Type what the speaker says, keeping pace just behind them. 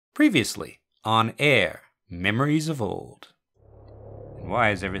Previously on AER, Memories of Old. And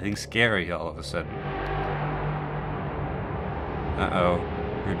why is everything scary all of a sudden? Uh-oh,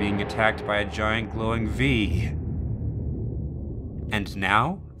 we're being attacked by a giant glowing V. And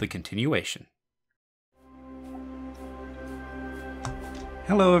now, the continuation.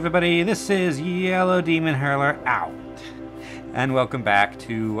 Hello everybody, this is Yellow Demon Hurler out. And welcome back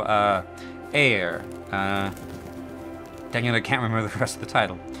to AER. Dang it, I can't remember the rest of the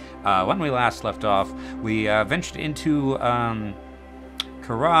title. When we last left off, we ventured into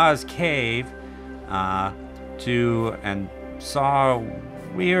Kara's cave and saw a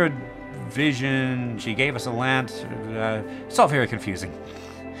weird vision. She gave us a lantern. It's all very confusing.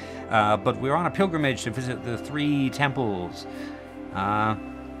 But we were on a pilgrimage to visit the 3 temples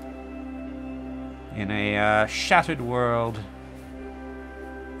in a shattered world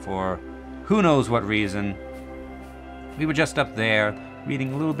for who knows what reason. We were just up there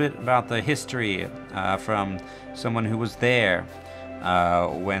reading a little bit about the history from someone who was there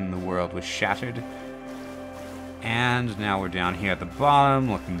when the world was shattered. And now we're down here at the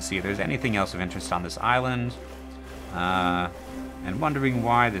bottom looking to see if there's anything else of interest on this island. And wondering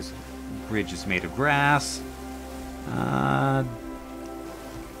why this bridge is made of grass.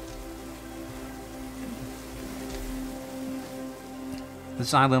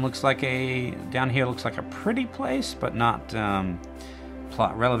 This island looks like down here looks like a pretty place, but not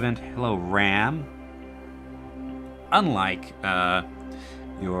plot relevant. Hello, Ram. Unlike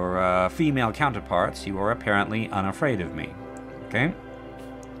your female counterparts, you are apparently unafraid of me. Okay?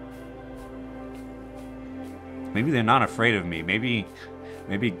 Maybe they're not afraid of me. Maybe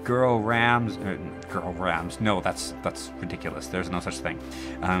girl rams. No, that's ridiculous. There's no such thing.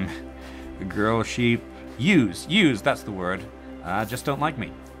 Girl sheep. Ewes. That's the word. Just don't like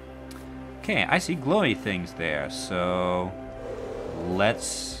me. Okay, I see glowy things there, so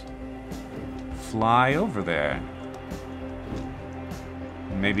let's fly over there.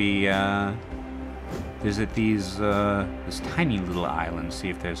 Maybe visit this tiny little island, see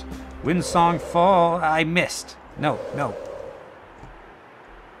if there's Windsong Fall. I missed. No.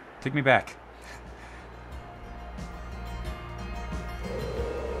 Take me back.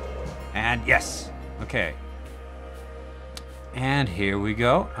 And yes. Okay. And here we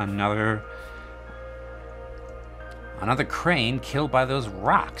go, another crane killed by those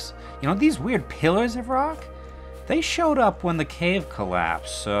rocks. You know, these weird pillars of rock, they showed up when the cave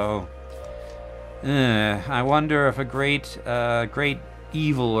collapsed, so I wonder if a great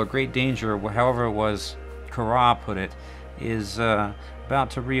evil or great danger, or however it was Kara put it, is about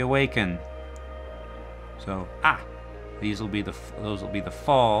to reawaken. So, those will be the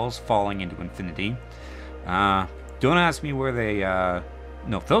falls falling into infinity. Don't ask me where they,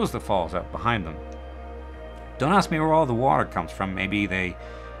 no, those are the falls up behind them. Don't ask me where all the water comes from. Maybe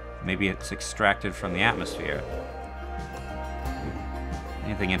it's extracted from the atmosphere.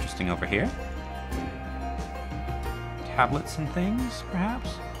 Anything interesting over here? Tablets and things,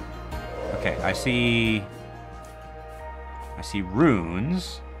 perhaps? Okay, I see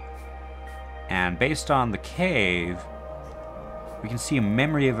runes. And based on the cave, we can see a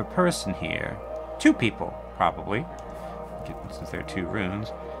memory of a person here. 2 people. Probably, since there are 2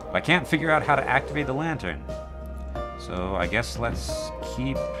 runes. But I can't figure out how to activate the lantern. So I guess let's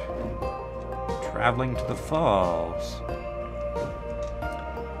keep traveling to the falls.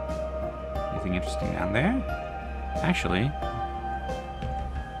 Anything interesting down there? Actually,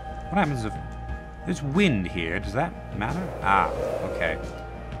 what happens if there's wind here? Does that matter? Okay.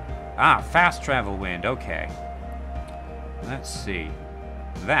 Fast travel wind, okay. Let's see.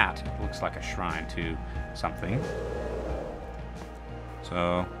 That looks like a shrine to something.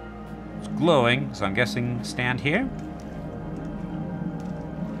 So it's glowing, so I'm guessing stand here?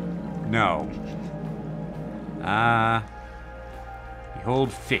 No.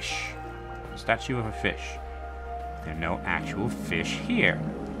 Behold fish. Statue of a fish. There are no actual fish here.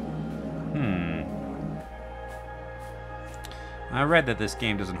 I read that this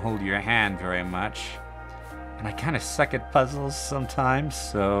game doesn't hold your hand very much. And I kind of suck at puzzles sometimes,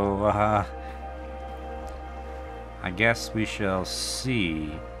 so I guess we shall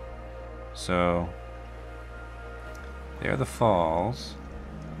see. So there are the falls.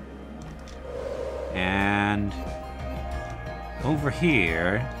 And over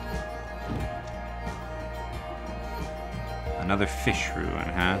here, another fish ruin,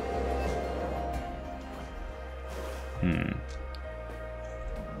 huh?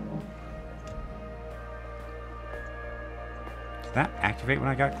 Did that activate when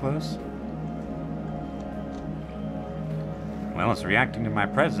I got close? Well, it's reacting to my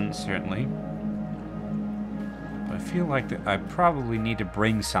presence, certainly. But I feel like that I probably need to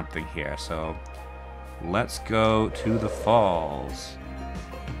bring something here, so let's go to the falls.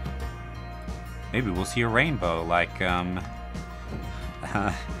 Maybe we'll see a rainbow like,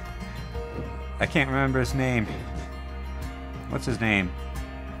 I can't remember his name. What's his name?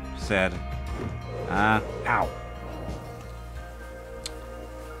 Said. Ow.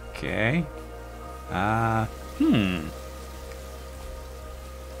 Okay.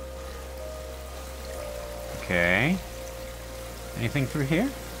 Okay. Anything through here?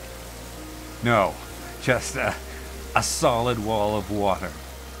 No. Just a solid wall of water.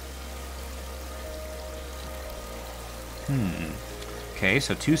 Okay,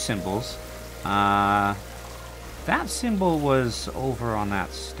 so 2 symbols. That symbol was over on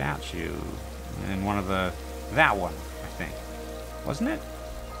that statue. In one of the... that one, I think. Wasn't it?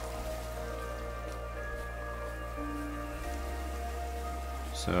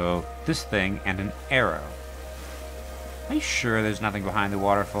 So, this thing and an arrow. Are you sure there's nothing behind the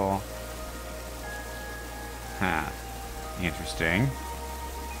waterfall? Huh. Interesting.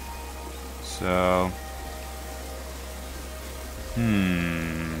 So...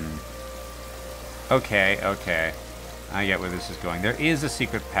 Okay. I get where this is going. There is a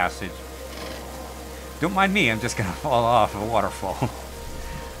secret passage. Don't mind me, I'm just gonna fall off a waterfall.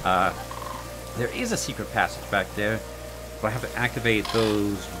 There is a secret passage back there, but I have to activate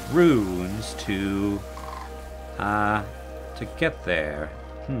those runes to get there.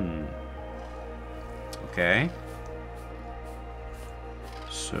 Okay.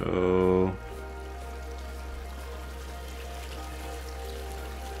 So...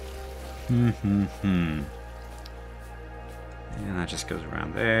 And that just goes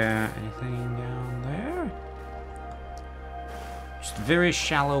around there. Anything down there? Just very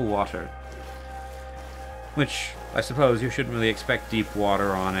shallow water. Which, I suppose, you shouldn't really expect deep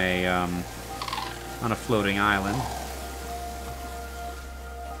water on a floating island.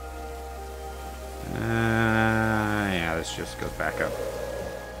 Yeah, let's just go back up.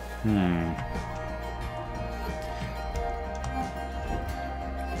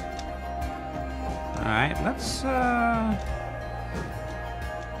 Alright, let's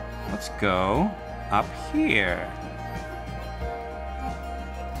go up here.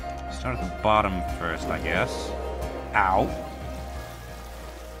 Start at the bottom first, I guess. Ow.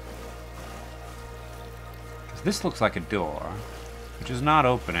 Because this looks like a door, which is not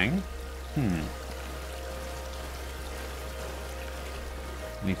opening.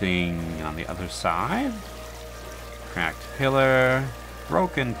 Anything on the other side? Cracked pillar,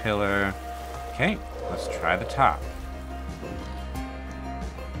 broken pillar. Okay, let's try the top.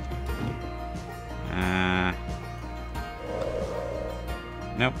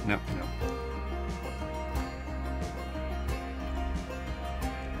 Nope.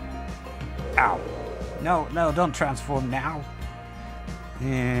 Ow. No, don't transform now.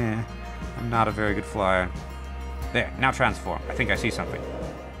 Yeah, I'm not a very good flyer. There, now transform. I think I see something.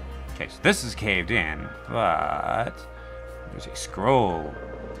 Okay, so this is caved in, but there's a scroll.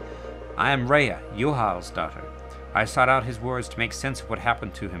 I am Rhea, Yohal's daughter. I sought out his words to make sense of what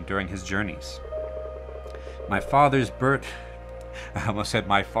happened to him during his journeys. My father's I almost said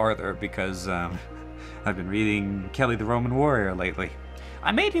my father because I've been reading Kelly the Roman Warrior lately.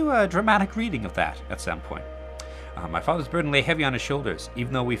 I may do a dramatic reading of that at some point. My father's burden lay heavy on his shoulders.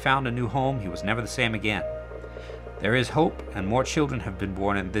 Even though we found a new home, he was never the same again. There is hope, and more children have been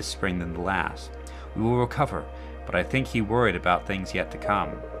born in this spring than the last. We will recover, but I think he worried about things yet to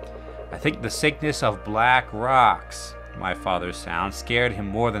come. I think the sickness of black rocks, my father's sound, scared him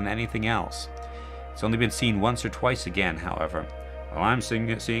more than anything else. It's only been seen once or twice again, however. Well, I'm seeing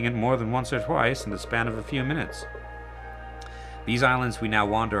it more than once or twice in the span of a few minutes. These islands we now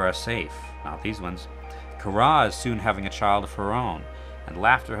wander are safe. Not these ones. Kara is soon having a child of her own, and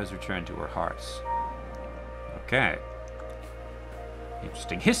laughter has returned to her hearts. Okay.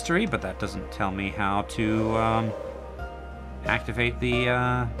 Interesting history, but that doesn't tell me how to activate the,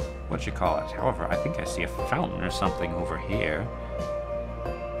 whatchamacallit. However, I think I see a fountain or something over here.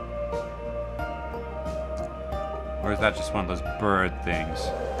 Or is that just one of those bird things?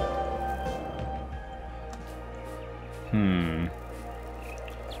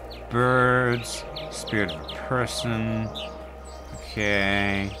 Birds, spirit of a person.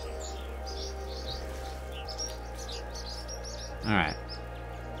 Okay. Alright.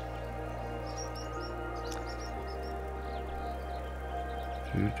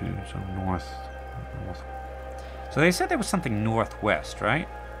 So north. So they said there was something northwest, right?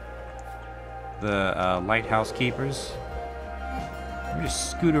 The lighthouse keepers. Let me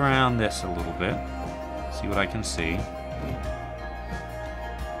just scoot around this a little bit. See what I can see.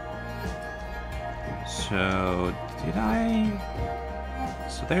 So, did I...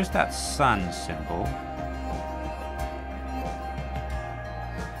 So there's that sun symbol.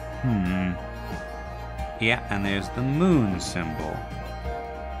 Yeah, and there's the moon symbol.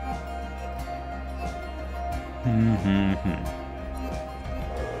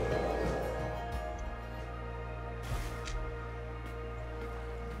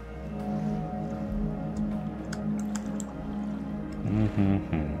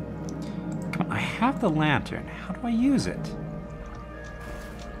 Come on, I have the lantern. How do I use it?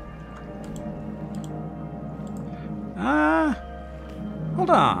 Hold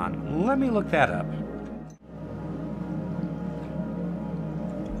on. Let me look that up.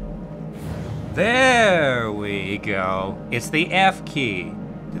 There we go. It's the F key.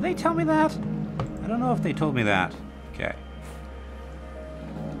 Did they tell me that? I don't know if they told me that. Okay.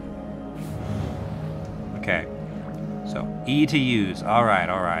 Okay. So, E to use. Alright,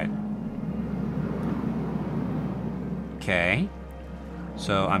 alright. Okay.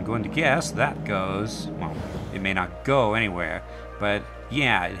 So, I'm going to guess that goes... Well, it may not go anywhere, but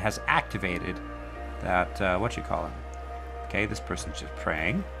yeah, it has activated that, whatchamacallit. Okay, this person's just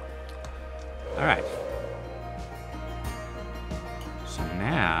praying. Alright. So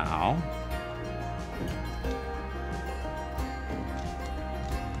now...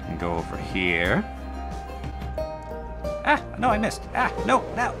 I can go over here. Ah! No, I missed! Ah! No!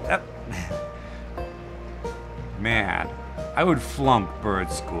 No! Man, I would flunk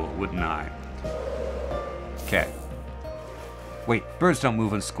bird school, wouldn't I? Okay. Wait, birds don't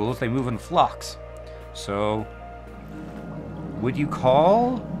move in schools, they move in flocks. So... Would you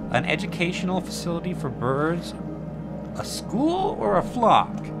call an educational facility for birds a school or a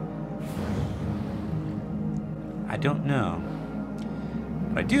flock? I don't know.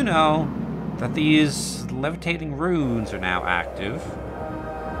 But I do know that these levitating runes are now active.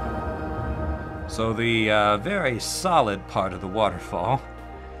 So the very solid part of the waterfall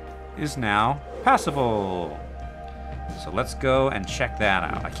is now passable. So let's go and check that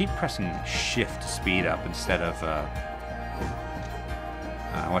out. I keep pressing shift to speed up instead of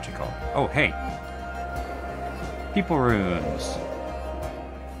oh, hey. People runes.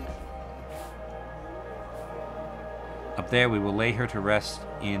 Up there, we will lay her to rest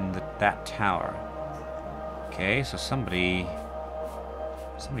in that tower. Okay, so somebody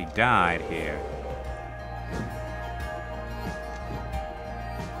died here.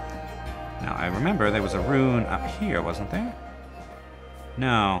 Now, I remember there was a rune up here, wasn't there?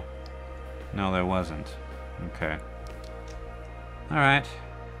 No. No, there wasn't. Okay. Alright.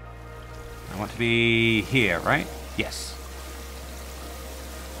 I want to be here, right? Yes.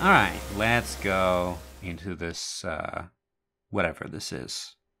 Alright, let's go into this, whatever this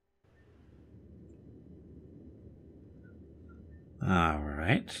is.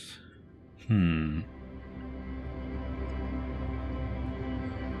 Alright.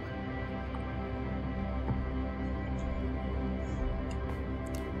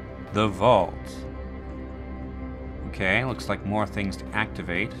 The vault. Okay, looks like more things to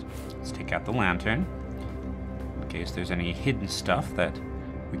activate. Let's take out the lantern, in case there's any hidden stuff that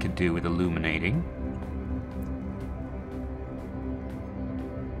we could do with illuminating.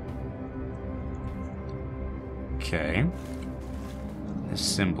 Okay. This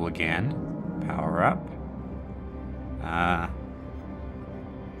symbol again. Power up.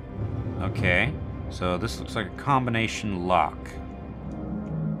 Okay. So this looks like a combination lock.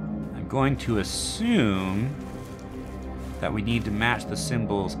 I'm going to assume that we need to match the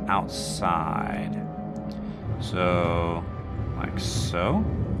symbols outside. So, like so.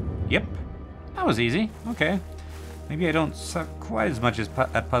 Yep. That was easy. Okay. Maybe I don't suck quite as much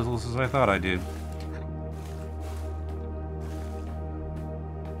at puzzles as I thought I did.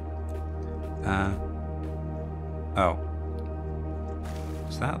 Oh.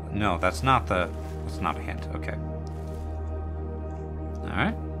 Is that? No, that's not the... That's not a hint. Okay.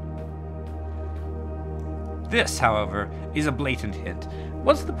 Alright. This, however, is a blatant hint.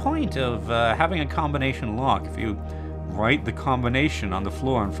 What's the point of having a combination lock if you write the combination on the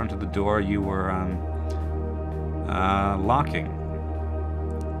floor in front of the door you were locking?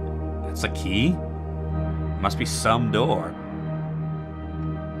 That's a key? Must be some door.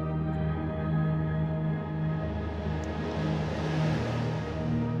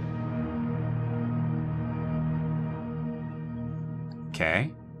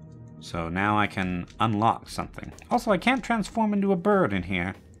 Okay. So now I can unlock something. Also, I can't transform into a bird in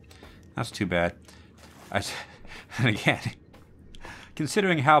here. That's too bad. And again,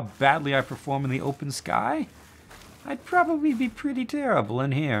 considering how badly I perform in the open sky, I'd probably be pretty terrible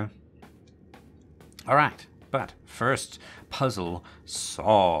in here. Alright, but first, puzzle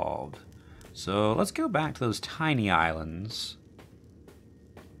solved. So let's go back to those tiny islands.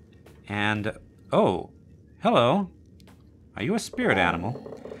 And, oh, hello. Are you a spirit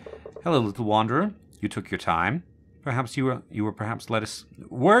animal? Hello, little wanderer. You took your time. Perhaps you were perhaps led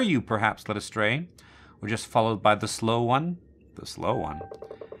astray? Or just followed by the slow one? The slow one?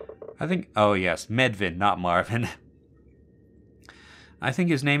 I think, oh yes, Medvin, not Marvin. I think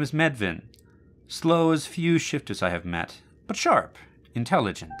his name is Medvin. Slow as few shifters I have met, but sharp,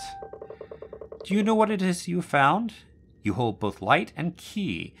 intelligent. Do you know what it is you found? You hold both light and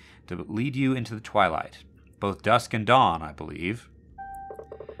key to lead you into the twilight. Both dusk and dawn, I believe.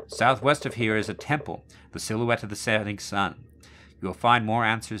 Southwest of here is a temple, the silhouette of the setting sun. You will find more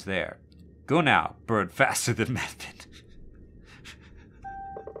answers there. Go now, Bird-Faster-Than-Medvin.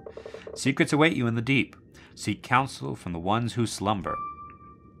 Secrets await you in the deep. Seek counsel from the ones who slumber.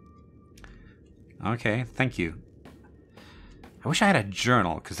 Okay, thank you. I wish I had a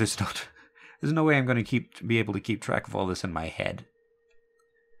journal, because there's no way I'm going to be able to keep track of all this in my head.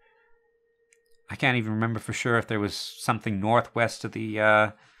 I can't even remember for sure if there was something northwest of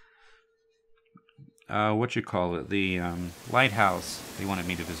the, the lighthouse they wanted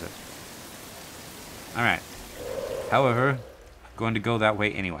me to visit. Alright. However, I'm going to go that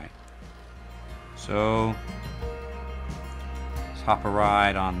way anyway. So, let's hop a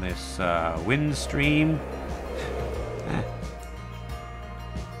ride on this wind stream.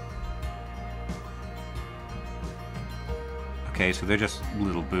 Okay, so they're just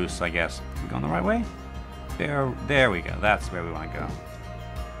little boosts, I guess. We going the right way? There we go. That's where we want to go.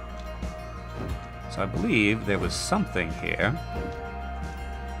 So I believe there was something here.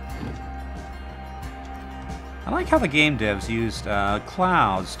 I like how the game devs used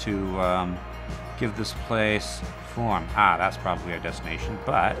clouds to give this place form. Ah, that's probably our destination,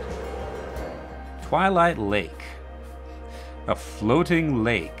 but... Twilight Lake. A floating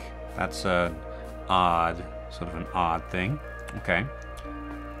lake. That's an odd, sort of an odd thing. Okay.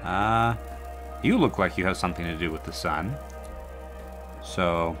 You look like you have something to do with the sun.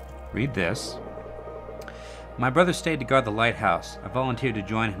 So, read this. My brother stayed to guard the lighthouse. I volunteered to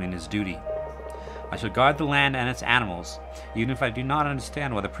join him in his duty. I shall guard the land and its animals, even if I do not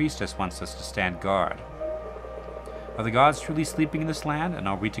understand why the priestess wants us to stand guard. Are the gods truly sleeping in this land, and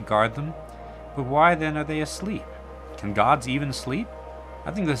are we to guard them? But why then are they asleep? Can gods even sleep?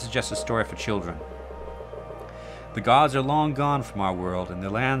 I think this is just a story for children. The gods are long gone from our world, and their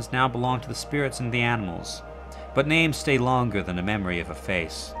lands now belong to the spirits and the animals. But names stay longer than a memory of a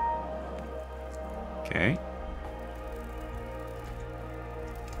face. Okay.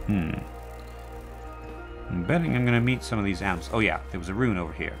 I'm betting I'm going to meet some of these animals. Oh yeah, there was a rune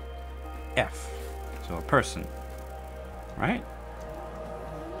over here. F. So a person. Right?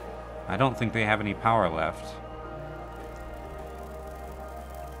 I don't think they have any power left.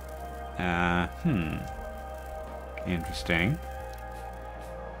 Interesting.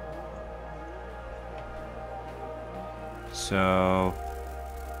 So,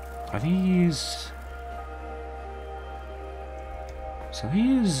 are these...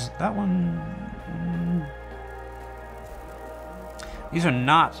 that one... These are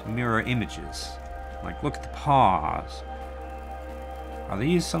not mirror images. Like, look at the paws. Are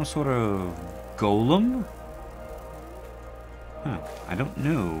these some sort of golem? Huh, I don't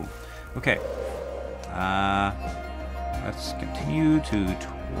know. Okay. Let's continue to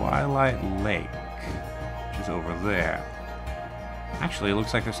Twilight Lake, which is over there. Actually, it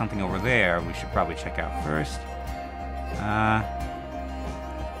looks like there's something over there we should probably check out first.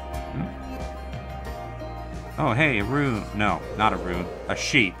 Oh, hey, a rune. No, not a rune. A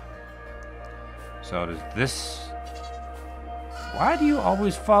sheep. So does this... Why do you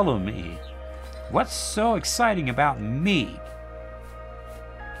always follow me? What's so exciting about me?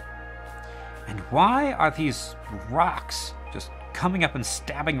 And why are these rocks just coming up and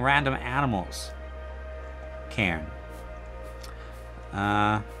stabbing random animals? Cairn.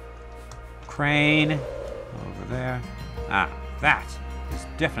 Crane. Over there. Ah, that is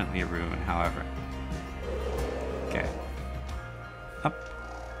definitely a rune, however. Okay. Up.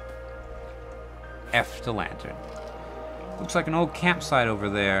 F to lantern. Looks like an old campsite over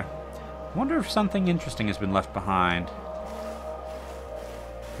there. Wonder if something interesting has been left behind.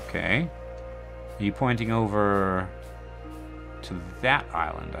 Okay. Are you pointing over to that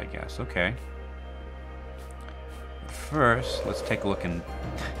island, I guess? Okay. First, let's take a look in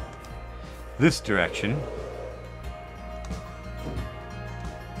this direction.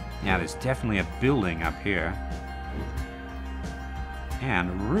 Yeah, there's definitely a building up here.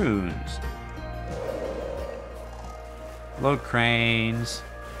 And runes. Hello, cranes.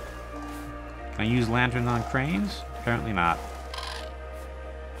 Can I use lanterns on cranes? Apparently not.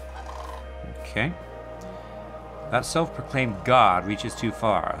 Okay. That self-proclaimed god reaches too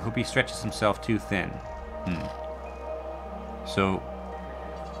far. I hope he stretches himself too thin. So,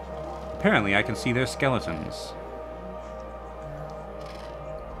 apparently I can see their skeletons.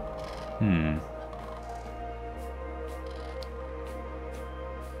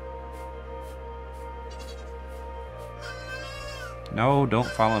 No, don't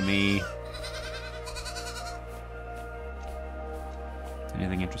follow me.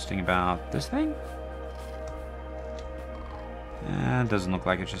 Anything interesting about this thing? Doesn't look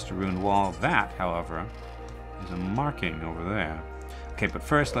like it's just a ruined wall. That, however, is a marking over there. Okay, but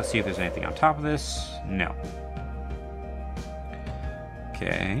first, let's see if there's anything on top of this. No.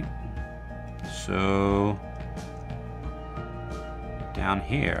 Okay. So, down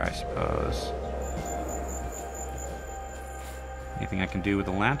here, I suppose. Anything I can do with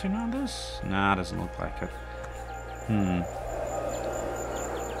the lantern on this? Nah, doesn't look like it.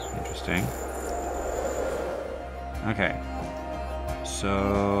 Interesting. Okay.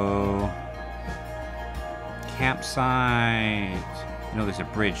 So, campsite. You know, there's a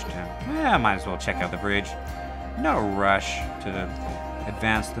bridge to. Might as well check out the bridge. No rush to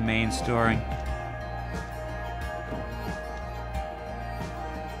advance the main story.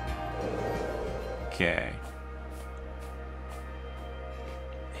 Okay.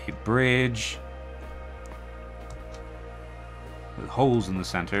 A bridge with holes in the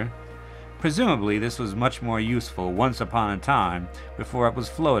center. Presumably, this was much more useful once upon a time before it was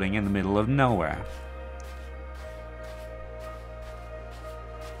floating in the middle of nowhere.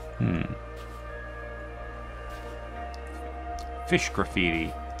 Fish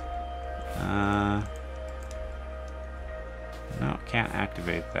graffiti. No, can't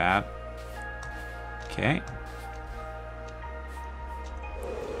activate that. Okay.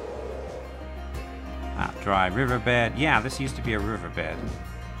 Dry riverbed. Yeah, this used to be a riverbed.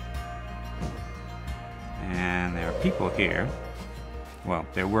 And there are people here. Well,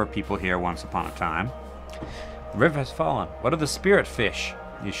 there were people here once upon a time. The river has fallen. What of the spirit fish?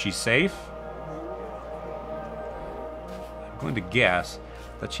 Is she safe? I'm going to guess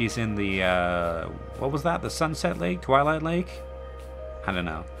that she's in the, what was that? The Sunset Lake? Twilight Lake? I don't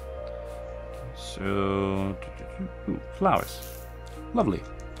know. So, ooh, flowers. Lovely.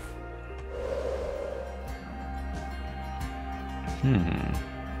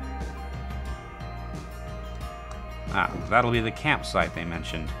 That'll be the campsite they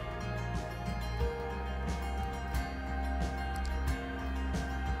mentioned.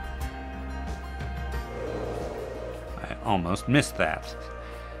 I almost missed that.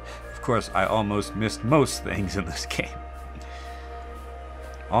 Of course, I almost missed most things in this game.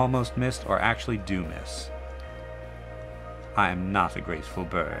 Almost missed, or actually do miss. I am not a graceful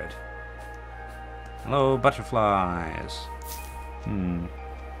bird. Hello, butterflies.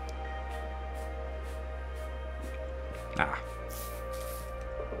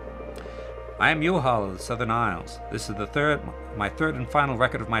 I am Yohal of the Southern Isles. This is my third and final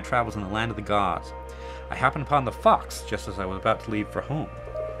record of my travels in the land of the gods. I happened upon the fox just as I was about to leave for home.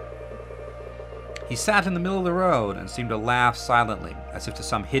 He sat in the middle of the road and seemed to laugh silently, as if to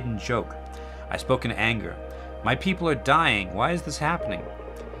some hidden joke. I spoke in anger. My people are dying. Why is this happening?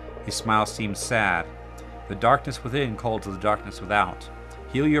 His smile seemed sad. The darkness within called to the darkness without.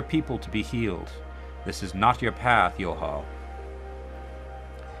 Heal your people to be healed. This is not your path, Yohal.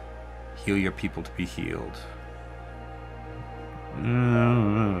 Heal your people to be healed.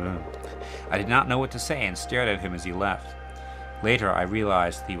 I did not know what to say and stared at him as he left. Later, I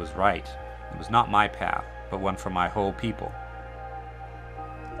realized he was right. It was not my path, but one for my whole people.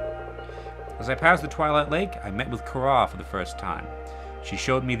 As I passed the Twilight Lake, I met with Kara for the first time. She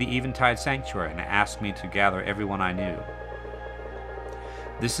showed me the Eventide Sanctuary and asked me to gather everyone I knew.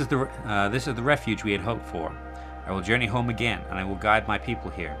 This is the refuge we had hoped for. I will journey home again, and I will guide my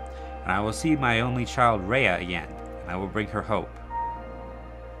people here. And I will see my only child, Rhea, again, and I will bring her hope.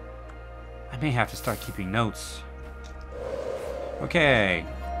 I may have to start keeping notes. Okay.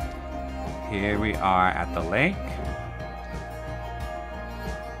 Here we are at the lake.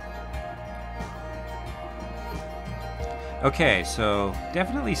 Okay, so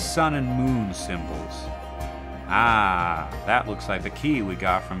definitely sun and moon symbols. That looks like the key we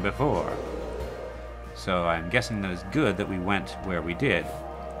got from before. So I'm guessing that it's good that we went where we did.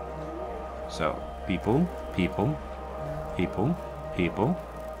 So, people, people, people, people.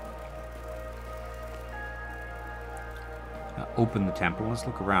 Open the temple. Let's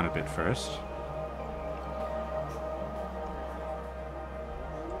look around a bit first.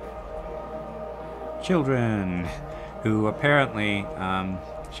 Children, who apparently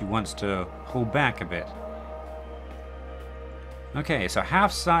she wants to hold back a bit. Okay, so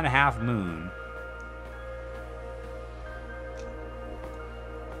half sun, half moon.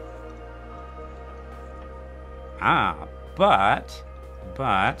 Ah, but...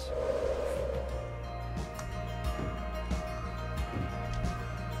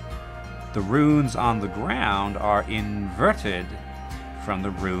 the runes on the ground are inverted from the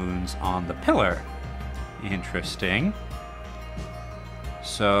runes on the pillar. Interesting.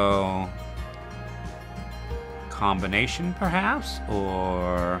 So... combination, perhaps?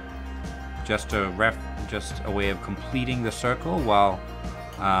 Or just a way of completing the circle while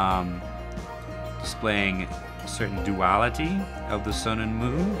displaying a certain duality of the sun and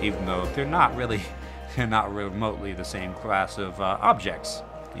moon, even though they're not remotely the same class of objects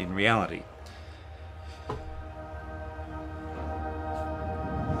in reality.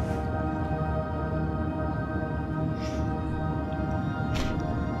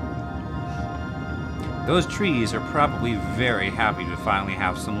 Those trees are probably very happy to finally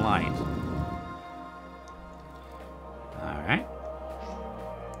have some light. Alright.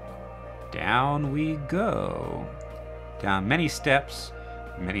 Down we go. Down many steps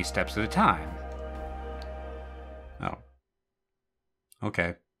at a time. Oh.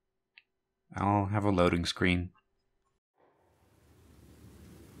 Okay. I'll have a loading screen.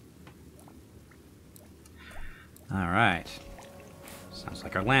 Alright. Sounds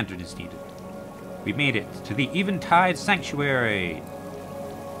like our lantern is needed. We made it to the Eventide Sanctuary.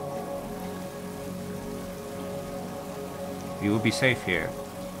 We will be safe here.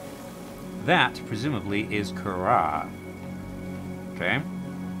 That, presumably, is Kara. Okay.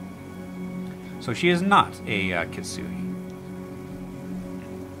 So she is not a Kitsui.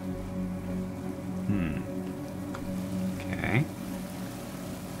 Okay.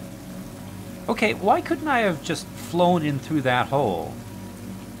 Okay, why couldn't I have just flown in through that hole?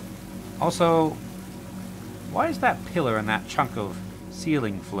 Also, why is that pillar and that chunk of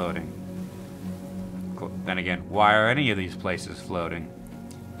ceiling floating? Then again, why are any of these places floating?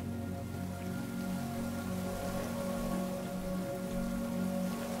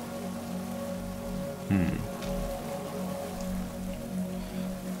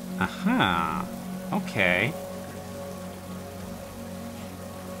 Aha. Okay.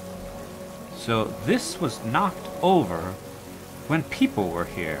 So this was knocked over when people were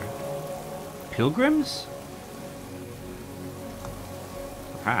here. Pilgrims?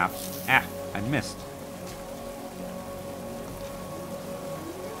 Perhaps. Ah, I missed.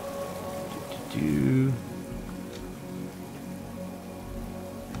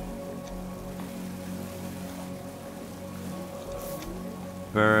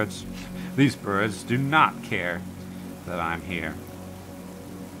 Birds. These birds do not care that I'm here.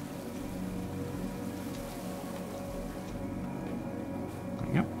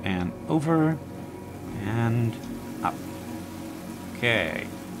 Yep, and over and up. Okay.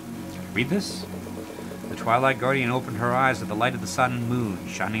 Read this? The Twilight Guardian opened her eyes at the light of the sun and moon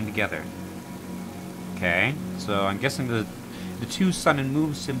shining together. Okay, so I'm guessing the two sun and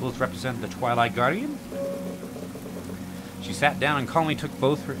moon symbols represent the Twilight Guardian. She sat down and calmly took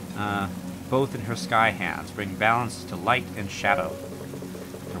both in her sky hands, bringing balance to light and shadow.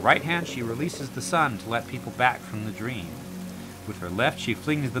 With her right hand, she releases the sun to let people back from the dream. With her left, she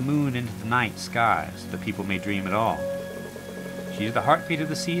flings the moon into the night sky, so that people may dream at all. She is the heartbeat of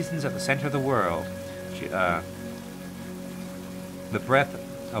the seasons at the center of the world. She, the breath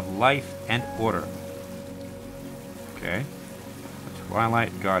of life and order. Okay. The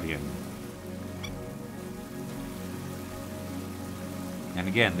Twilight Guardian. And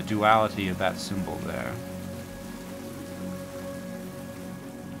again, the duality of that symbol there.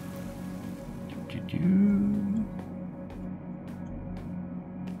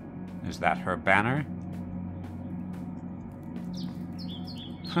 Is that her banner?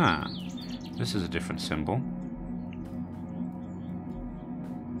 Huh. This is a different symbol.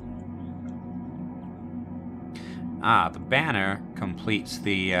 Ah, the banner completes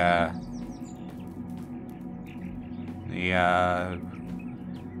the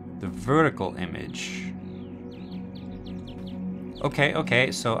vertical image.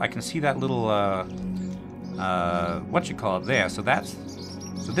 Okay, so I can see that little, whatchamacallit there. So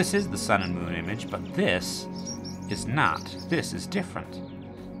this is the sun and moon image, but this is not. This is different.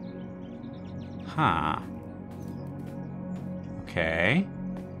 Huh. Okay.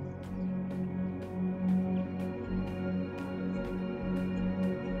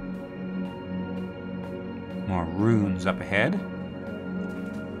 More runes up ahead.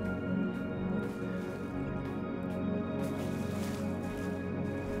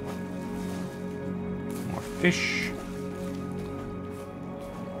 More fish.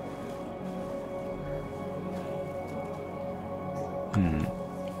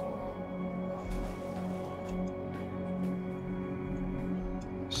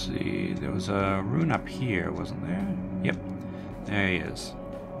 see, there was a rune up here, wasn't there? Yep, there he is.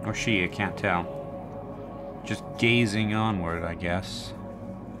 Or she, I can't tell. Just gazing onward, I guess.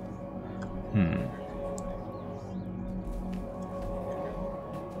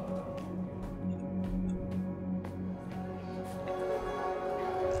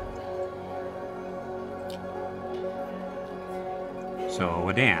 So,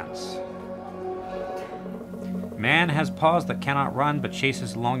 a dance. Man has paws that cannot run, but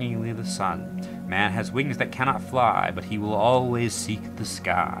chases longingly the sun. Man has wings that cannot fly, but he will always seek the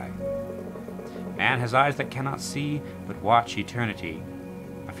sky. Man has eyes that cannot see, but watch eternity.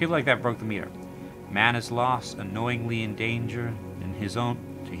 I feel like that broke the meter. Man is lost, unknowingly in danger,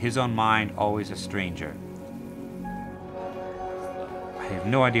 to his own mind, always a stranger. I have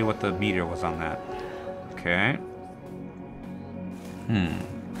no idea what the meter was on that. Okay.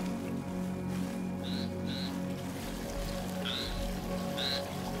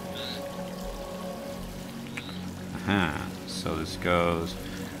 So this goes...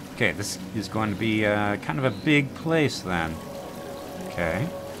 Okay, this is going to be kind of a big place then. Okay.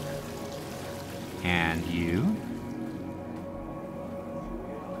 And you.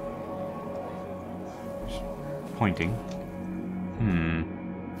 Just pointing.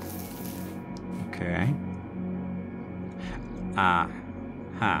 Okay.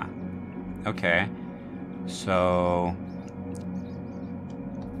 Okay. So...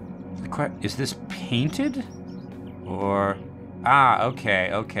 Is this painted? Or...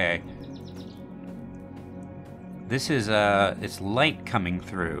 okay. This is, it's light coming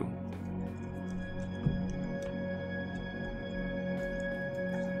through.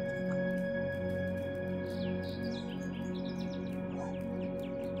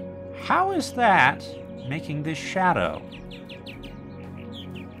 How is that making this shadow?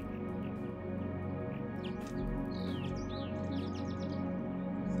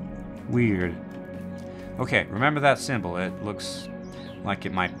 Weird. Okay, remember that symbol. It looks like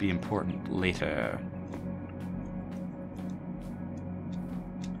it might be important later.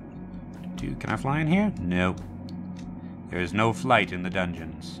 Can I fly in here? No. There is no flight in the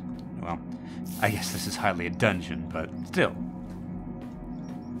dungeons. Well, I guess this is hardly a dungeon, but still.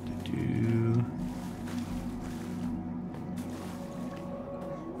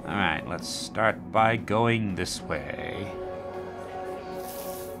 Alright, let's start by going this way.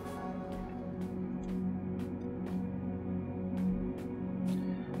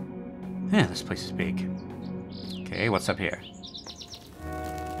 Yeah, this place is big. Okay, what's up here?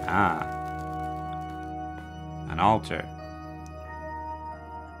 An altar.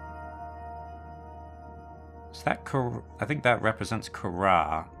 Is that I think that represents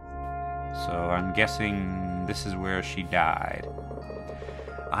Kara. So I'm guessing this is where she died.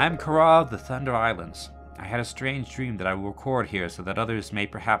 I am Kara of the Thunder Islands. I had a strange dream that I will record here so that others may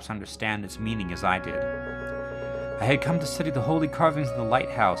perhaps understand its meaning as I did. I had come to study the holy carvings in the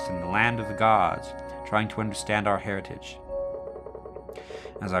lighthouse in the land of the gods, trying to understand our heritage.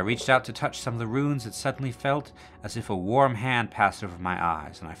 As I reached out to touch some of the runes, it suddenly felt as if a warm hand passed over my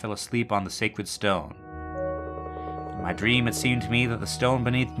eyes, and I fell asleep on the sacred stone. In my dream, it seemed to me that the stone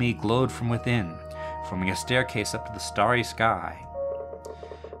beneath me glowed from within, forming a staircase up to the starry sky.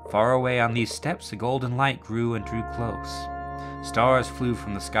 Far away on these steps, a golden light grew and drew close. Stars flew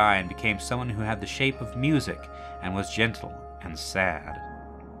from the sky and became someone who had the shape of music and was gentle and sad.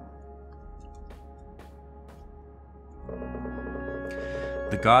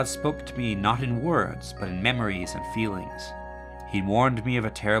 The god spoke to me not in words, but in memories and feelings. He warned me of a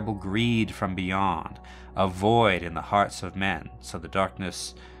terrible greed from beyond, a void in the hearts of men, so the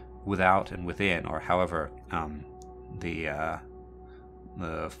darkness without and within, or however the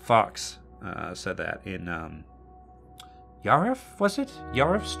fox said that in Yarif, was it?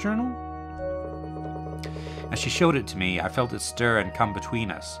 Yarif's journal? As she showed it to me, I felt it stir and come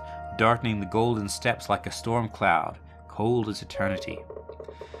between us, darkening the golden steps like a storm cloud, cold as eternity.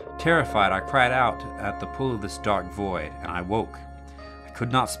 Terrified, I cried out at the pull of this dark void, and I woke. I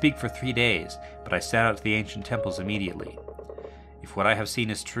could not speak for 3 days, but I set out to the ancient temples immediately. If what I have seen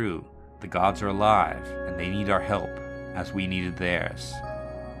is true, the gods are alive, and they need our help, as we needed theirs.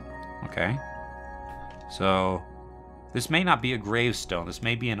 Okay. So, this may not be a gravestone. This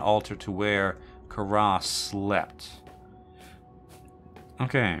may be an altar to where Kara slept.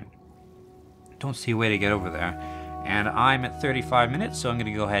 Okay. Don't see a way to get over there. And I'm at 35 minutes, so I'm going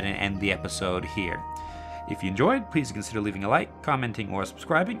to go ahead and end the episode here. If you enjoyed, please consider leaving a like, commenting, or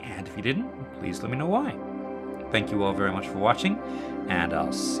subscribing. And if you didn't, please let me know why. Thank you all very much for watching, and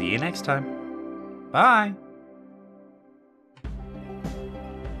I'll see you next time. Bye!